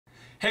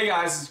Hey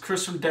guys, this is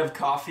Chris from Dev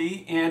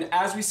Coffee, and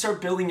as we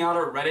start building out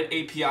our Reddit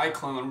API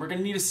clone, we're going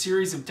to need a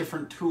series of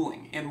different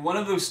tooling, and one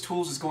of those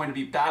tools is going to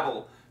be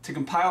Babel to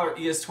compile our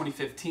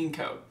ES2015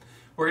 code.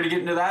 We're going to get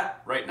into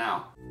that right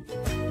now.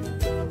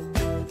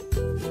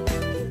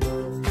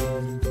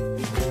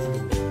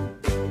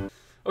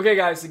 Okay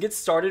guys, to get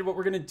started, what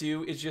we're going to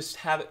do is just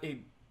have a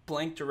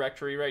blank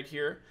directory right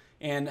here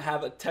and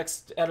have a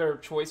text editor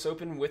choice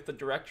open with the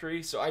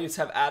directory. So I just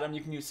have Atom.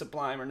 You can use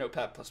Sublime or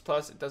Notepad++.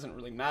 It doesn't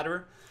really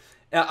matter.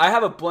 I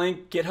have a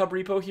blank GitHub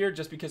repo here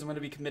just because I'm going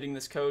to be committing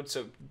this code,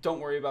 so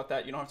don't worry about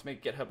that. You don't have to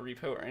make a GitHub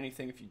repo or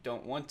anything if you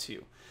don't want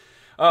to.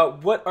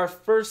 What our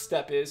first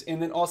step is, and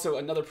then also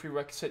another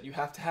prerequisite, you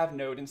have to have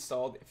Node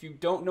installed. If you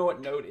don't know what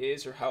Node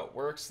is or how it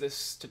works,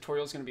 this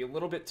tutorial is going to be a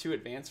little bit too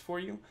advanced for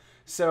you.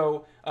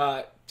 So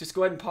just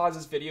go ahead and pause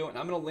this video, and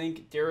I'm going to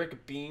link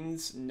Derek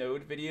Bean's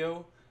Node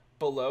video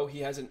below. He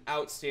has an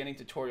outstanding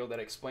tutorial that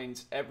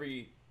explains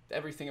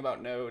everything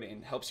about Node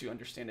and helps you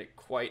understand it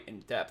quite in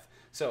depth.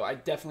 So I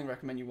definitely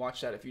recommend you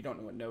watch that if you don't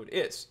know what Node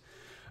is.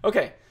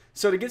 Okay,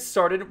 so to get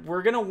started,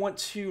 we're going to want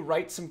to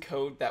write some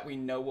code that we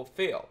know will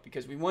fail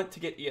because we want to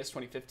get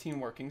ES2015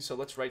 working. So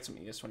let's write some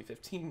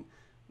ES2015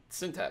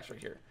 syntax right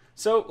here.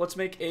 So let's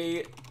make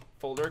a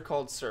folder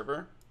called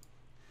server.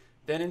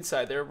 Then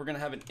inside there, we're going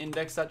to have an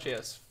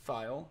index.js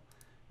file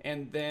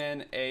and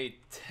then a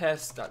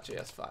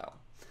test.js file.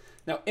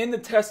 Now in the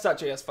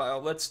test.js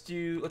file, let's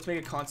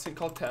make a constant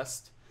called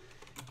test.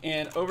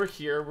 And over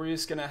here, we're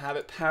just going to have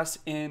it pass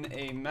in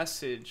a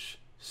message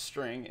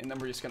string, and then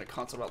we're just going to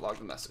console.log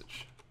the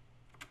message.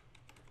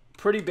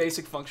 Pretty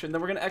basic function. Then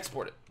we're going to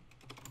export it.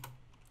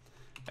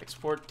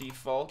 Export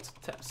default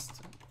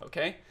test.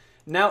 Okay.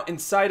 Now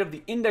inside of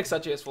the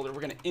index.js folder,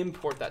 we're going to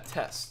import that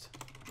test.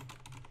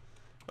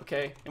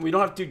 Okay. And we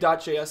don't have to do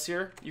 .js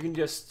here. You can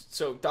just,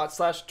 so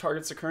 /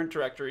 targets the current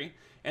directory,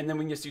 and then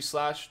we can just do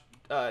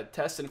 /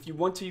 test. And if you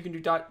want to, you can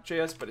do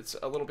 .js, but it's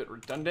a little bit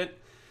redundant.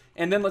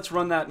 And then let's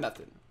run that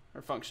method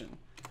or function.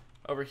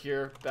 Over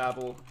here,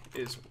 Babel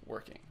is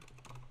working.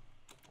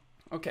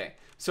 Okay,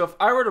 so if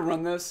I were to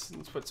run this,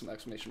 let's put some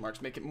exclamation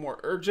marks, make it more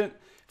urgent.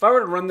 If I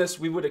were to run this,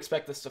 we would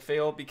expect this to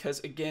fail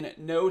because, again,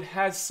 Node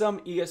has some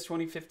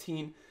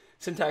ES2015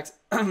 syntax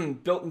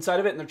built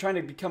inside of it, and they're trying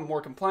to become more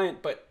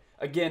compliant. But,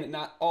 again,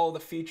 not all the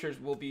features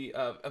will be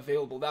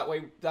available that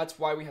way. That's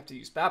why we have to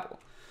use Babel.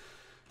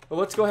 But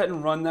let's go ahead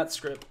and run that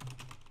script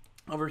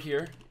over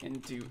here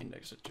and do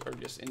index, or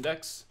just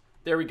index.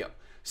 There we go.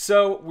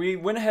 So we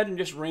went ahead and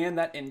just ran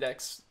that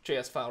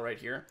index.js file right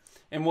here,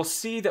 and we'll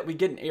see that we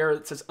get an error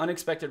that says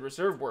unexpected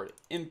reserved word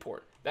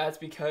import. That's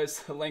because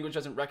the language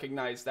doesn't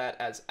recognize that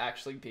as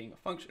actually being a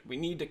function. We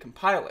need to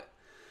compile it.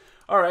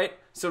 All right,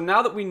 so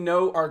now that we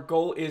know our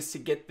goal is to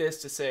get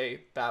this to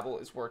say Babel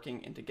is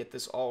working and to get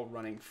this all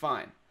running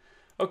fine.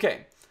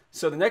 Okay,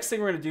 so the next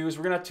thing we're going to do is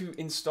we're going to have to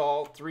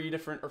install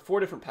 4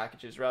 different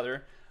packages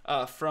rather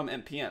from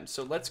npm.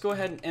 So let's go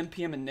ahead and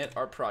npm init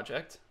our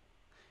project.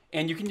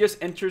 And you can just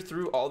enter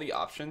through all the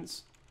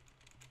options.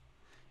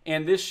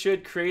 And this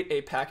should create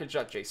a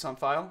package.json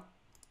file.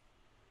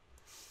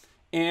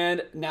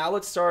 And now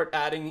let's start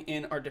adding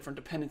in our different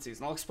dependencies.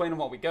 And I'll explain them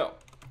while we go.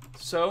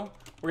 So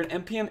we're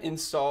going to npm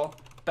install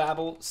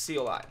Babel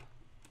CLI.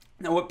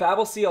 Now what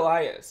Babel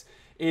CLI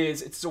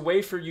is it's a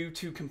way for you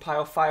to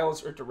compile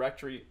files or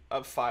directory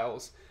of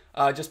files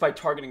just by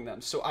targeting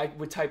them. So I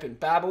would type in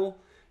Babel,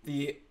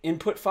 the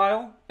input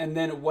file, and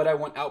then what I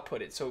want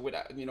outputted. So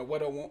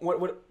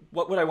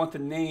what would I want the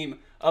name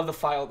of the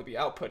file to be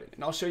outputted?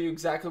 And I'll show you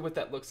exactly what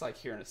that looks like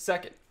here in a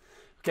second.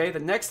 Okay, the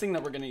next thing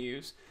that we're going to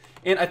use,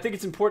 and I think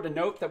it's important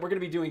to note that we're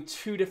going to be doing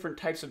 2 different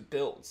types of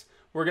builds.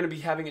 We're going to be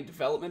having a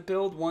development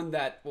build, one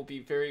that will be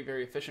very,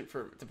 very efficient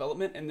for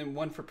development, and then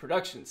one for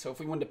production. So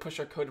if we wanted to push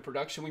our code to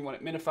production, we want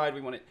it minified,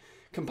 we want it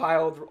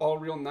compiled all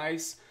real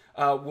nice,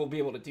 we'll be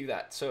able to do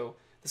that. So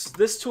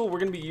this tool we're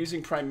going to be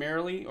using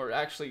primarily, or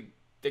actually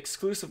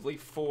exclusively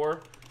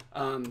for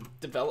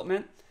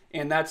development,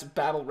 and that's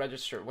Babel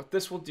register. What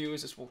this will do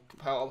is this will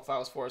compile all the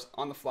files for us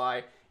on the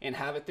fly and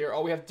have it there.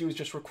 All we have to do is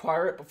just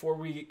require it before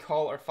we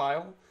call our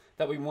file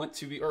that we want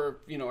to be, or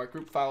our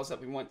group files that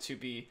we want to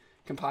be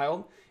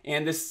compiled.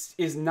 And this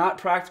is not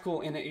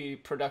practical in a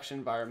production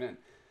environment.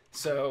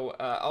 So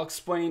I'll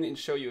explain and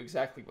show you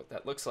exactly what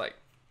that looks like.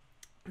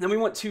 Then we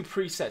want 2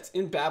 presets.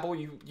 In Babel,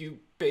 you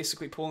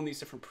basically pull in these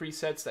different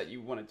presets that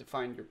you want to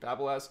define your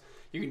Babel as.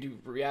 You can do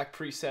React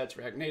presets,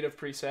 React Native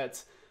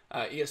presets,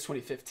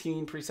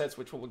 ES2015 presets,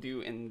 which we'll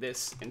do in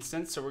this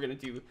instance. So we're going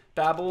to do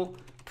Babel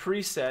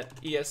preset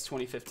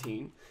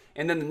ES2015.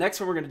 And then the next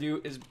one we're going to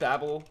do is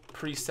Babel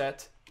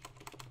preset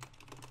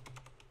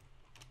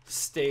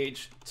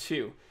stage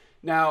 2.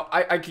 Now,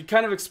 I could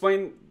kind of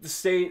explain the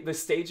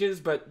stages,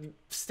 but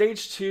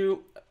stage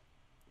 2...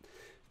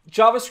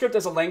 JavaScript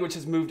as a language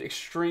has moved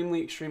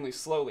extremely, extremely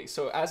slowly.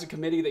 So as a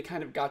committee, they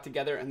kind of got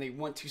together and they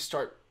want to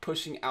start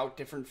pushing out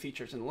different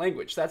features in the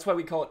language. That's why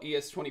we call it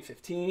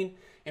ES2015,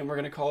 and we're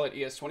going to call it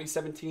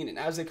ES2017. And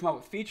as they come out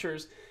with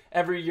features,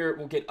 every year it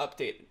will get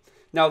updated.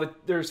 Now,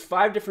 there's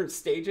 5 different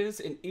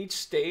stages, and each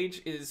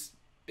stage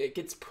it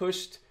gets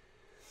pushed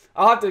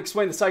I'll have to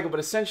explain the cycle, but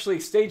essentially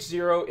stage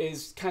 0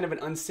 is kind of an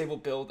unstable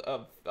build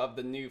of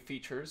the new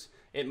features.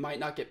 It might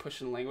not get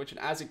pushed in the language, and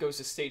as it goes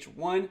to stage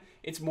 1,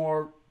 it's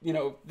more,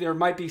 there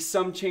might be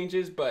some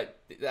changes, but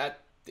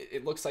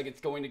it looks like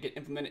it's going to get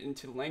implemented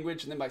into the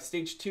language. And then by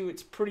stage 2,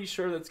 it's pretty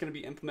sure that it's going to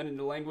be implemented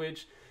into the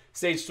language.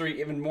 Stage 3,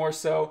 even more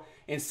so.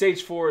 And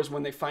stage 4 is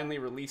when they finally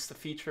release the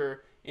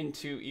feature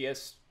into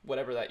ES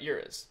whatever that year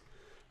is.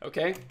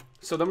 Okay,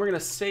 so then we're going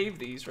to save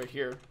these right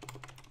here.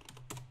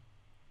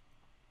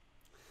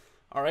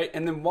 All right,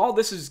 and then while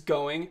this is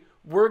going,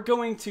 we're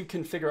going to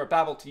configure our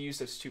Babel to use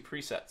those 2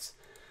 presets.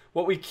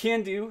 What we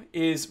can do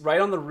is right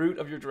on the root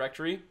of your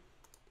directory,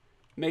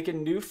 make a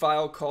new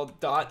file called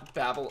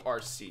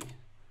 .babelrc.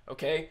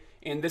 Okay,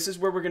 and this is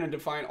where we're going to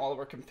define all of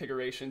our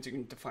configurations. You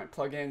can define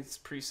plugins,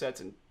 presets,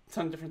 and a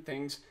ton of different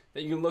things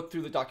that you can look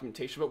through the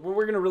documentation. But what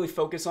we're going to really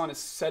focus on is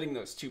setting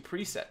those 2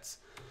 presets.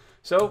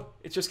 So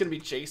it's just going to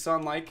be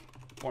JSON-like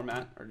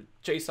format or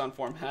JSON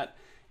format,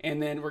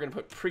 and then we're going to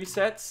put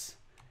presets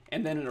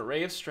and then an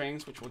array of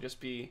strings, which will just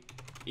be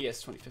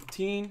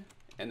ES2015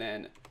 and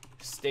then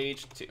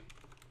stage 2.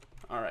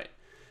 All right.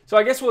 So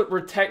I guess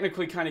we're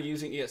technically kind of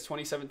using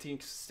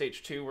ES2017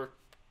 stage 2. We're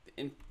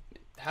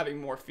having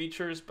more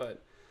features,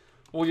 but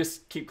we'll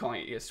just keep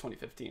calling it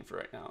ES2015 for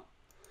right now.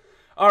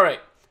 All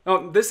right.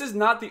 Now, this is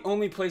not the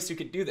only place you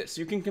could do this.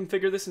 You can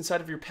configure this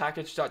inside of your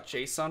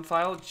package.json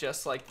file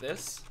just like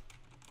this.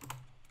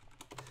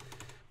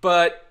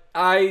 But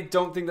I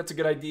don't think that's a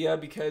good idea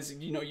because,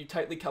 you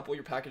tightly couple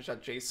your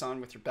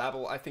package.json with your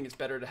Babel. I think it's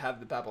better to have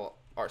the Babel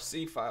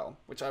RC file,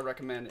 which I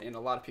recommend and a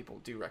lot of people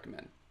do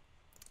recommend.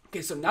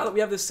 Okay, so now that we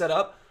have this set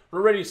up,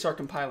 we're ready to start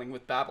compiling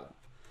with Babel.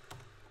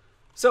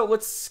 So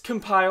let's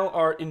compile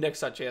our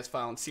index.js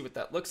file and see what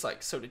that looks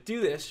like. So to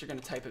do this, you're going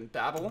to type in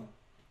Babel,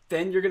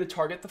 then you're going to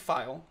target the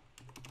file.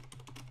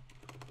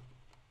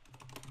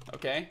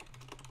 Okay,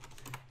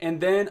 and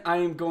then I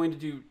am going to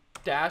do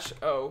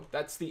 -o,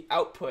 that's the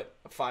output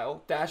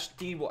file.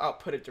 -d will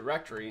output a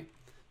directory.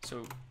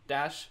 So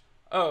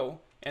 -o,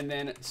 and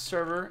then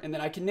server, and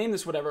then I can name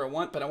this whatever I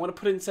want, but I want to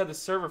put it inside the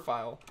server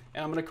file,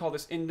 and I'm going to call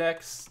this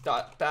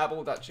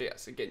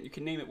index.babel.js. Again, you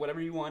can name it whatever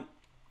you want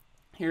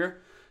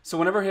here. So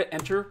whenever I hit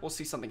enter, we'll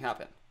see something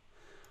happen.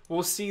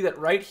 We'll see that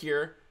right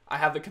here, I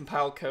have the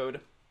compiled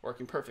code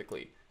working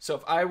perfectly. So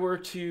if I were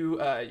to,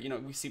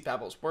 we see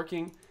Babel's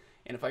working,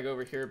 and if I go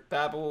over here,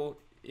 Babel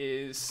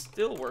is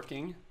still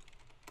working,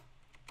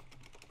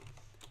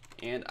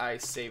 and I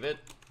save it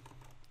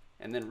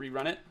and then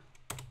rerun it,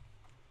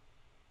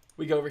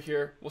 we go over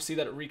here, we'll see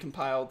that it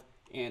recompiled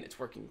and it's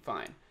working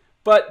fine.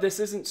 But this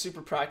isn't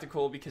super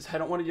practical because I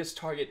don't want to just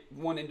target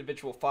one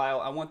individual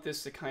file. I want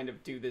this to kind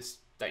of do this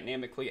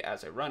dynamically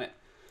as I run it.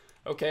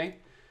 Okay.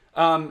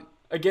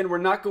 Again, we're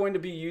not going to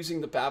be using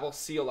the Babel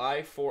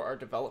CLI for our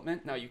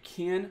development. Now you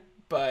can,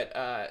 but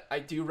I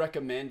do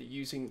recommend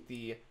using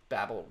the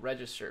Babel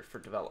register for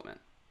development.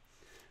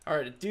 All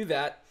right, to do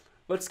that,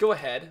 let's go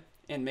ahead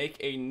and make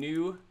a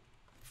new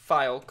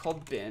file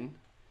called bin.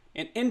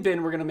 And in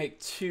bin, we're going to make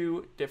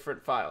 2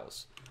 different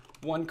files.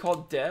 One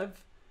called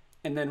dev,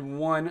 and then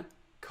one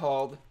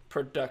called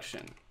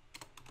production.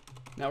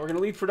 Now we're going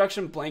to leave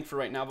production blank for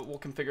right now, but we'll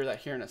configure that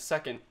here in a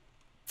second.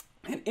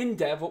 And in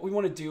dev, what we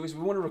want to do is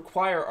we want to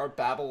require our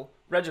Babel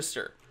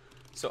register.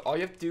 So all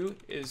you have to do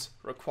is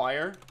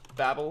require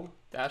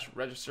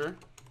Babel-register.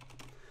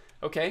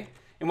 Okay,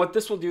 and what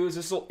this will do is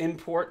this will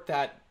import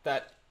that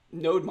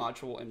node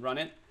module and run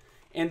it.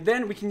 And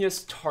then we can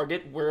just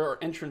target where our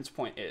entrance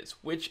point is,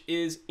 which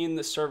is in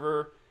the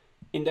server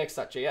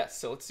index.js.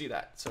 So let's do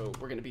that. So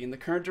we're going to be in the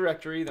current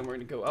directory, then we're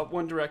going to go up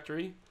one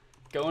directory,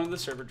 go into the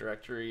server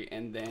directory,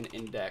 and then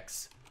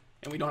index.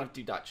 And we don't have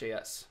to do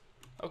 .js.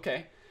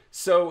 Okay,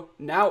 so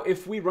now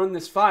if we run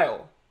this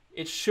file,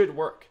 it should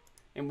work.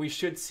 And we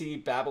should see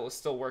Babel is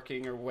still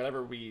working or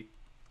whatever we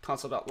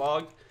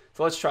console.log.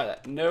 So let's try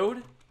that.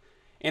 Node.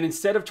 And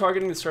instead of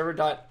targeting the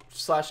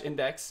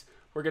server./index,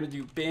 we're going to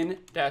do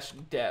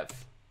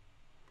bin-dev.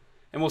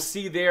 And we'll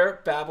see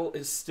there Babel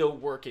is still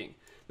working.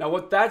 Now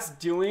what that's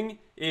doing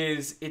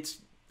is it's,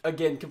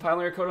 again,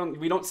 compiling our code on,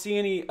 we don't see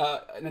any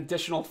an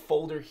additional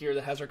folder here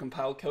that has our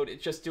compiled code.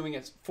 It's just doing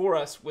it for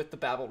us with the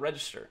Babel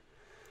register.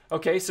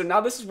 Okay, so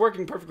now this is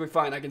working perfectly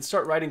fine. I can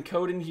start writing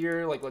code in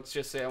here. Like let's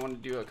just say I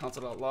want to do a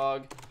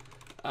console.log,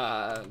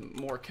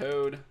 more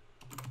code.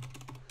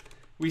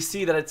 We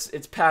see that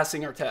it's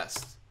passing our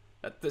test,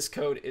 that this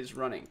code is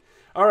running.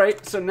 All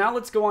right, so now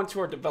let's go on to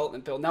our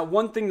development build. Now,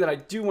 one thing that I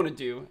do want to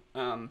do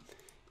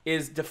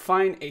is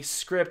define a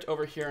script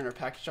over here in our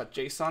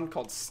package.json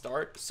called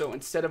start. So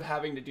instead of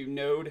having to do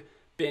node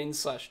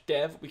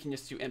bin/dev, we can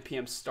just do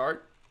npm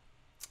start.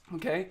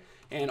 Okay,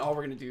 and all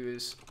we're going to do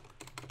is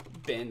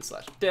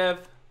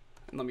bin/dev.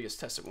 And let me just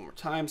test it one more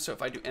time. So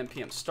if I do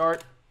npm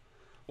start,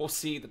 we'll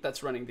see that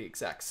that's running the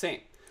exact same.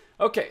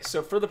 Okay,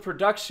 so for the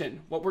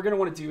production, what we're going to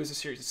want to do is a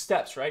series of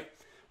steps, right?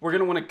 We're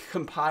going to want to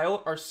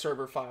compile our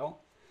server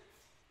file,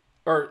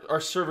 or our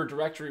server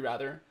directory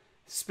rather,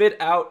 spit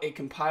out a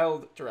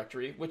compiled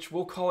directory, which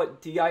we'll call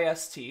it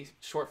dist,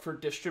 short for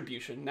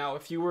distribution. Now,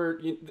 if you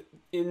were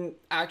in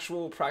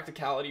actual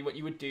practicality, what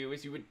you would do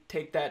is you would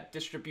take that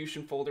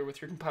distribution folder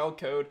with your compiled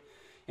code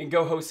and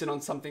go host it on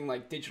something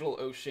like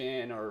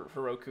DigitalOcean or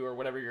Heroku or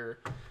whatever your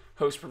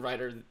host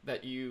provider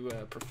that you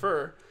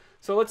prefer.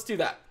 So let's do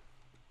that.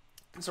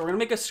 So we're going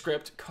to make a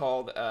script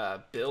called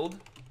build.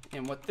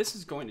 And what this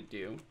is going to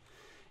do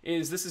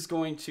is this is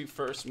going to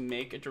first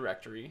make a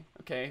directory,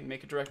 okay?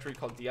 Make a directory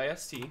called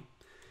dist.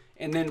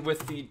 And then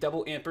with the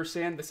double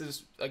ampersand, this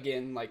is,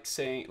 again, like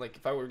saying, like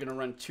if I were going to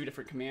run two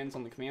different commands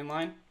on the command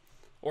line,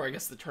 or I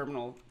guess the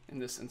terminal in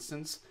this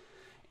instance.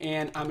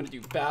 And I'm going to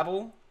do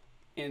Babel.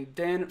 And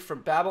then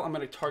from Babel, I'm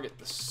going to target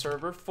the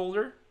server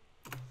folder.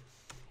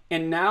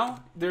 And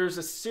now there's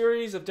a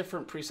series of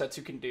different presets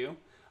you can do.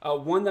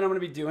 One that I'm going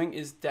to be doing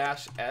is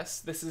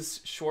 -s. This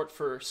is short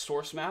for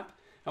source map.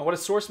 Now what a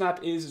source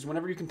map is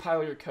whenever you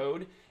compile your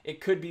code,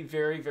 it could be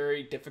very,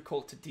 very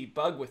difficult to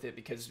debug with it,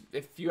 because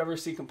if you ever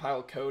see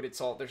compiled code,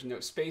 there's no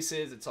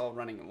spaces, it's all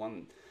running in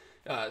one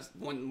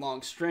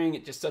long string.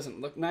 It just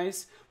doesn't look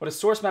nice. What a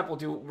source map will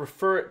do,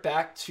 refer it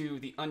back to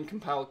the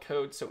uncompiled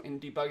code, so in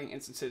debugging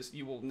instances,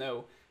 you will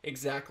know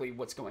exactly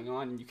what's going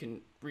on and you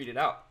can read it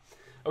out.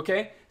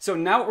 Okay, so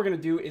now what we're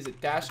going to do is a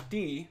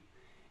 -d,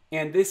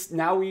 and this,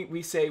 now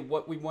we say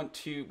what we want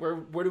to,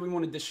 where do we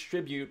want to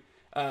distribute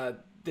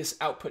this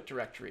output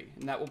directory,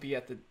 and that will be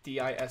at the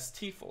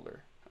dist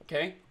folder.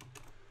 Okay,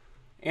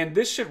 and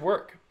this should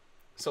work.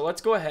 So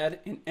let's go ahead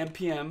and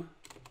npm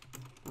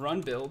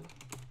run build,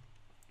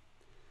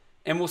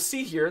 and we'll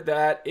see here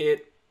that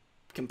it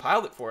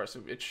compiled it for us.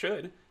 It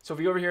should. So if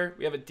we go over here,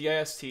 we have a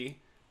dist.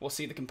 We'll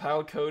see the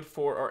compiled code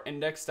for our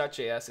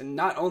index.js, and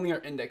not only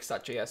our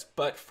index.js,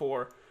 but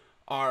for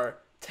our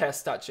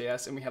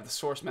test.js, and we have the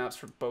source maps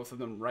for both of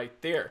them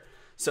right there.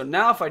 So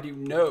now if I do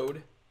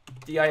node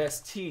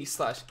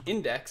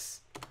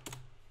dist/index,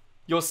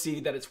 you'll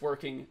see that it's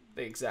working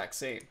the exact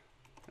same.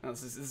 Now,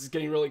 this is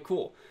getting really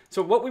cool.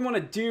 So what we want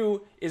to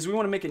do is we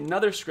want to make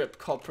another script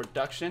called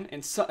production.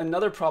 And so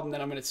another problem that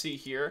I'm going to see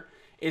here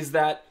is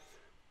that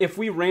if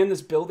we ran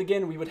this build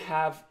again, we would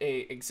have a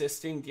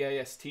existing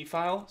dist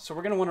file. So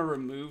we're going to want to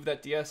remove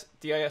that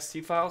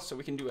dist file. So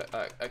we can do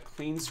a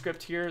clean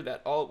script here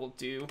that all it will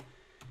do,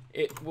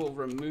 it will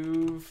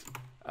remove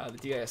the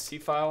dist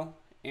file,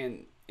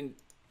 and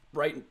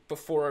right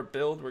before our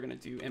build, we're going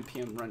to do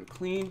npm run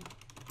clean,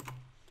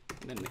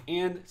 and then the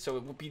and. So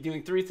it will be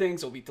doing three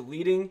things. It'll be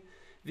deleting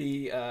the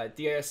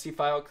dist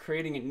file,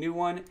 creating a new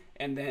one,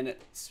 and then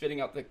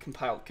spitting out the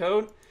compiled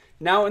code.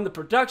 Now in the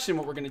production,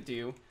 what we're going to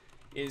do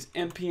is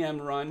npm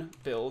run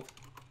build,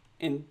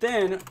 and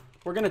then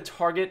we're going to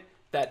target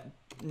that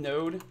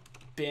node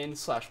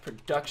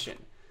bin/production.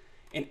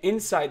 And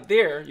inside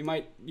there, you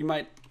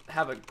might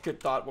have a good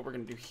thought what we're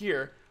going to do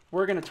here.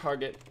 We're going to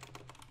target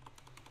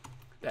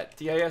that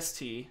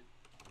dist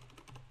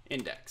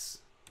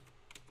index.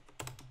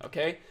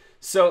 Okay,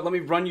 so let me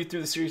run you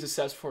through the series of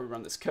steps before we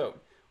run this code.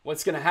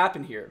 What's going to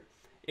happen here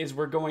is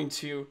we're going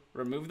to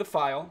remove the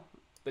file,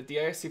 the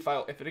dist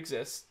file if it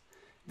exists.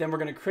 Then we're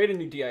going to create a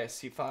new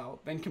dist file,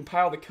 then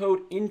compile the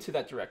code into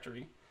that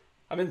directory.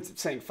 I've been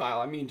saying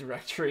file, I mean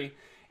directory.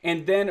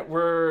 And then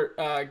we're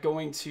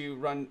going to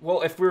run,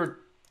 well, if we're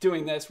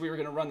doing this, we were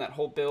going to run that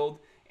whole build,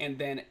 and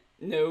then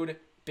node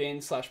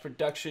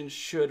bin/production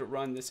should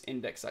run this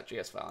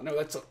index.js file. I know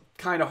that's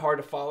kind of hard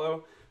to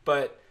follow,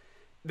 but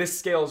this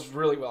scales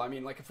really well. I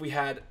mean, like if we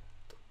had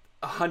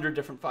 100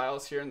 different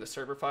files here in the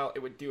server file,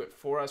 it would do it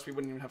for us. We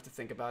wouldn't even have to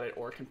think about it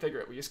or configure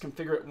it. We just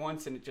configure it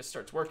once and it just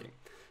starts working.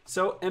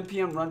 So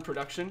npm run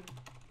production,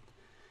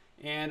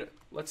 and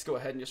let's go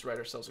ahead and just write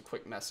ourselves a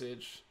quick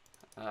message.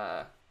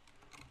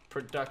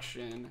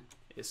 Production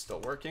is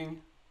still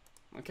working.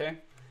 Okay,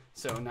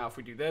 so now if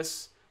we do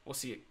this, we'll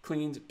see it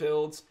cleans, it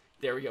builds.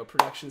 There we go,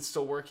 production's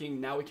still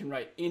working. Now we can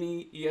write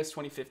any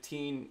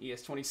ES2015,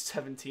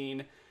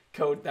 ES2017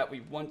 code that we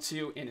want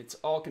to, and it's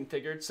all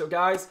configured. So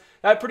guys,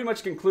 that pretty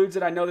much concludes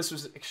it. I know this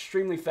was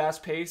extremely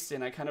fast-paced,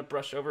 and I kind of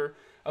brushed over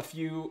a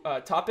few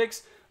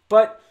topics,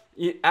 but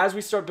as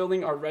we start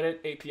building our Reddit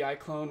API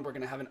clone, we're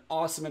going to have an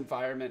awesome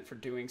environment for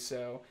doing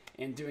so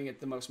and doing it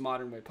the most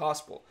modern way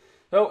possible.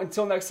 So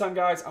until next time,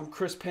 guys, I'm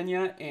Chris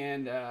Pena,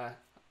 and I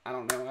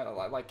don't know,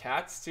 I like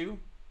cats too,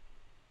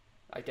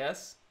 I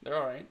guess. They're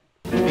all right.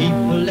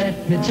 People,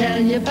 let me tell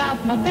you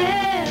about my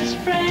best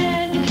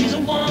friend. He's a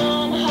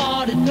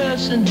warm-hearted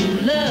person who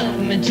loved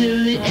me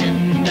till the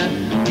end.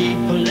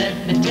 People, let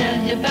me tell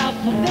you about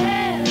my best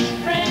friend.